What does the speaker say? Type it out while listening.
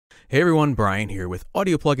Hey everyone, Brian here with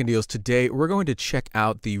Audio Plugin Deals. Today we're going to check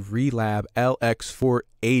out the Relab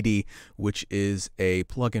LX480, which is a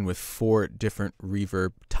plugin with 4 different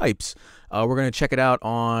reverb types. We're going to check it out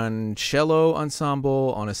on cello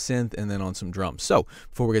ensemble, on a synth, and then on some drums. So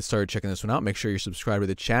before we get started checking this one out, make sure you're subscribed to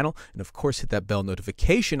the channel, and of course hit that bell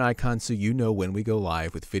notification icon so you know when we go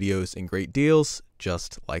live with videos and great deals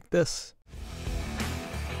just like this.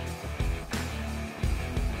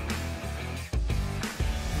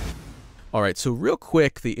 All right, so real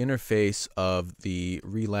quick, the interface of the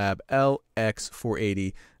Relab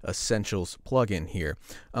LX480 Essentials plugin here.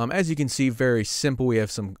 As you can see, very simple. We have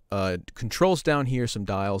some controls down here, some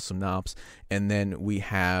dials, some knobs, and then we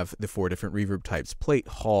have the 4 different reverb types: plate,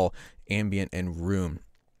 hall, ambient, and room.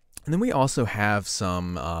 And then we also have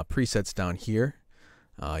some presets down here.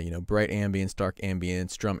 Bright ambience, dark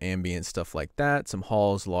ambience, drum ambience, stuff like that. Some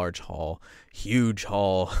halls, large hall, huge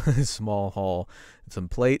hall, small hall, some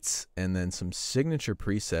plates, and then some signature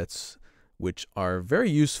presets, which are very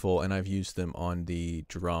useful, and I've used them on the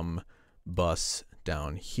drum bus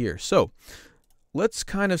down here. So let's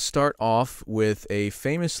kind of start off with a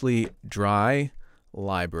famously dry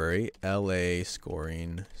library, LA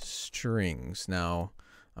scoring strings. Now,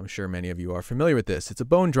 I'm sure many of you are familiar with this. It's a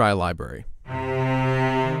bone dry library.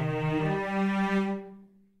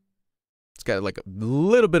 It's got like a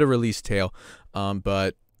little bit of release tail,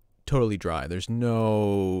 but totally dry. There's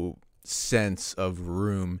no sense of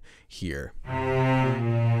room here.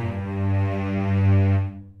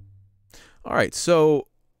 All right, so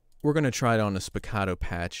we're going to try it on a spiccato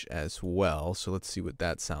patch as well. So let's see what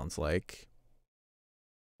that sounds like.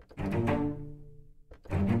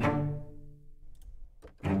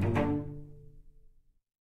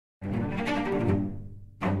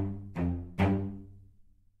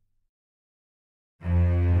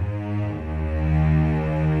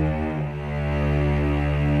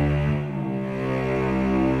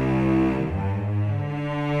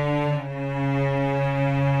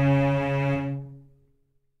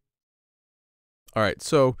 All right,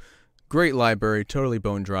 so great library, totally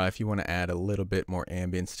bone dry. If you want to add a little bit more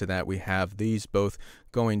ambience to that, we have these both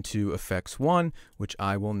going to effects 1, which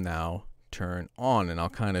I will now turn on, and I'll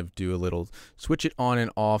kind of do a little switch it on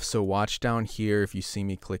and off. So watch down here. If you see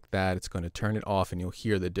me click that, it's going to turn it off, and you'll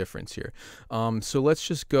hear the difference here. So let's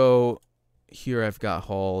just go here. I've got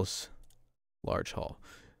halls, large hall.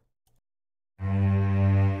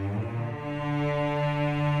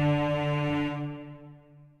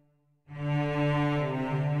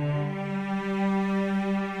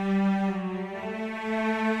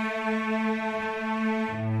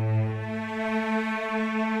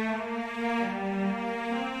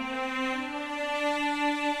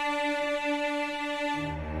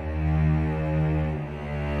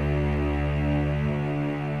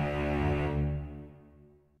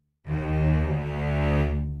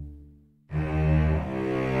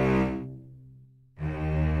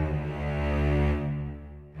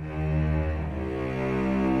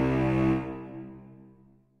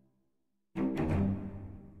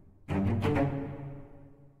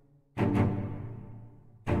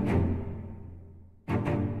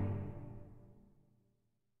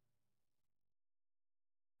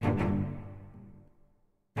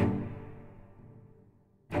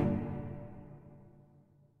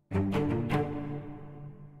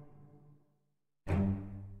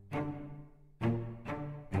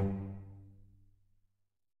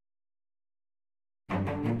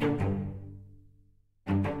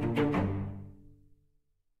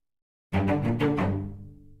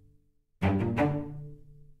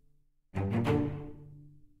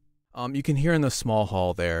 You can hear in the small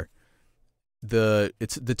hall there, the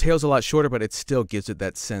tail's a lot shorter, but it still gives it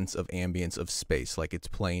that sense of ambience, of space, like it's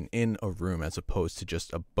playing in a room as opposed to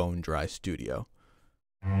just a bone dry studio.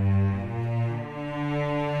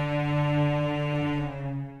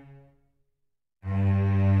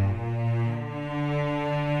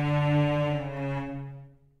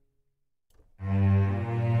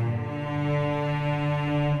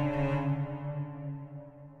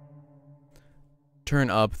 Turn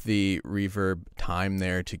up the reverb time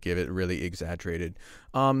there to give it really exaggerated.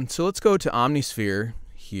 So let's go to Omnisphere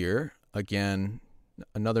here. Again,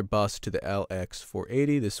 another bus to the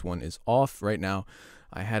LX480. This one is off right now.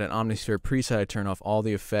 I had an Omnisphere preset. I turn off all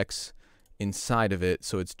the effects inside of it,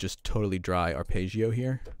 so it's just totally dry arpeggio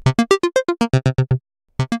here.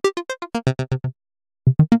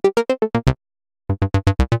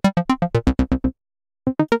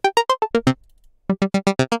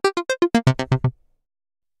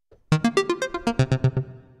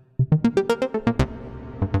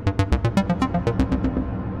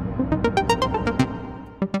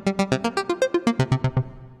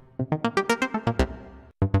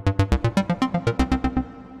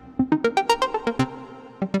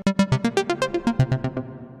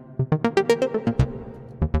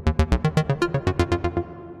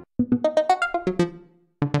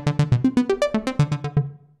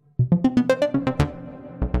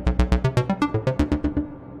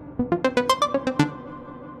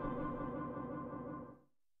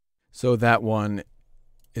 So that one,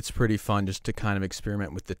 it's pretty fun just to kind of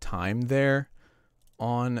experiment with the time there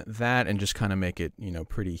on that and just kind of make it, you know,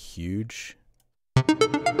 pretty huge.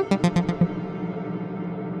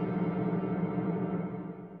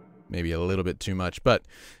 Maybe a little bit too much, but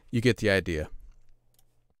you get the idea.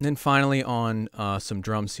 And then finally on some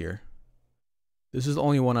drums here. This is the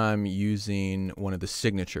only one I'm using one of the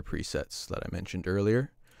signature presets that I mentioned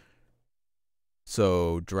earlier.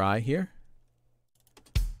 So dry here.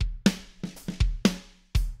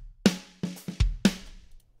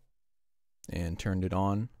 And turned it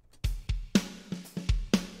on.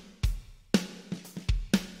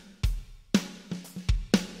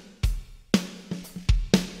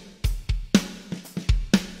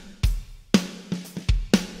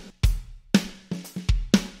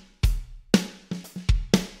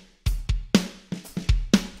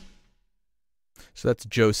 So that's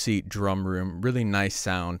Joe Seat Drum Room. Really nice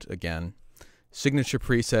sound again. Signature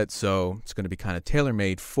preset, so it's going to be kind of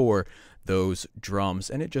tailor-made for those drums,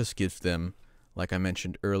 and it just gives them, like I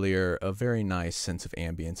mentioned earlier, a very nice sense of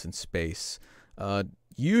ambience and space.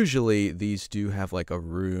 Usually these do have like a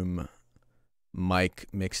room mic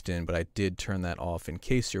mixed in, but I did turn that off in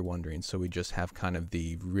case you're wondering, so we just have kind of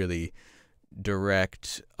the really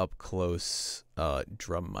direct, up-close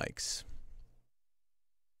drum mics.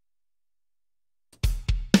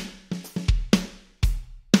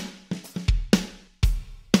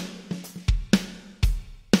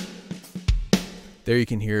 There you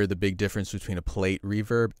can hear the big difference between a plate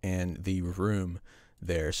reverb and the room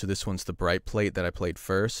there. So this one's the bright plate that I played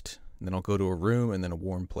first, and then I'll go to a room and then a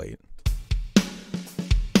warm plate.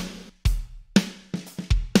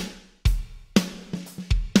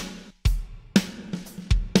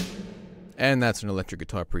 And that's an electric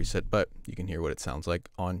guitar preset, but you can hear what it sounds like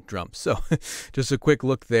on drums. So just a quick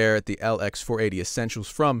look there at the LX480 Essentials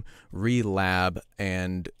from Relab,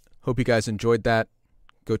 and hope you guys enjoyed that.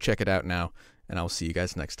 Go check it out now, and I'll see you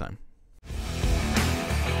guys next time.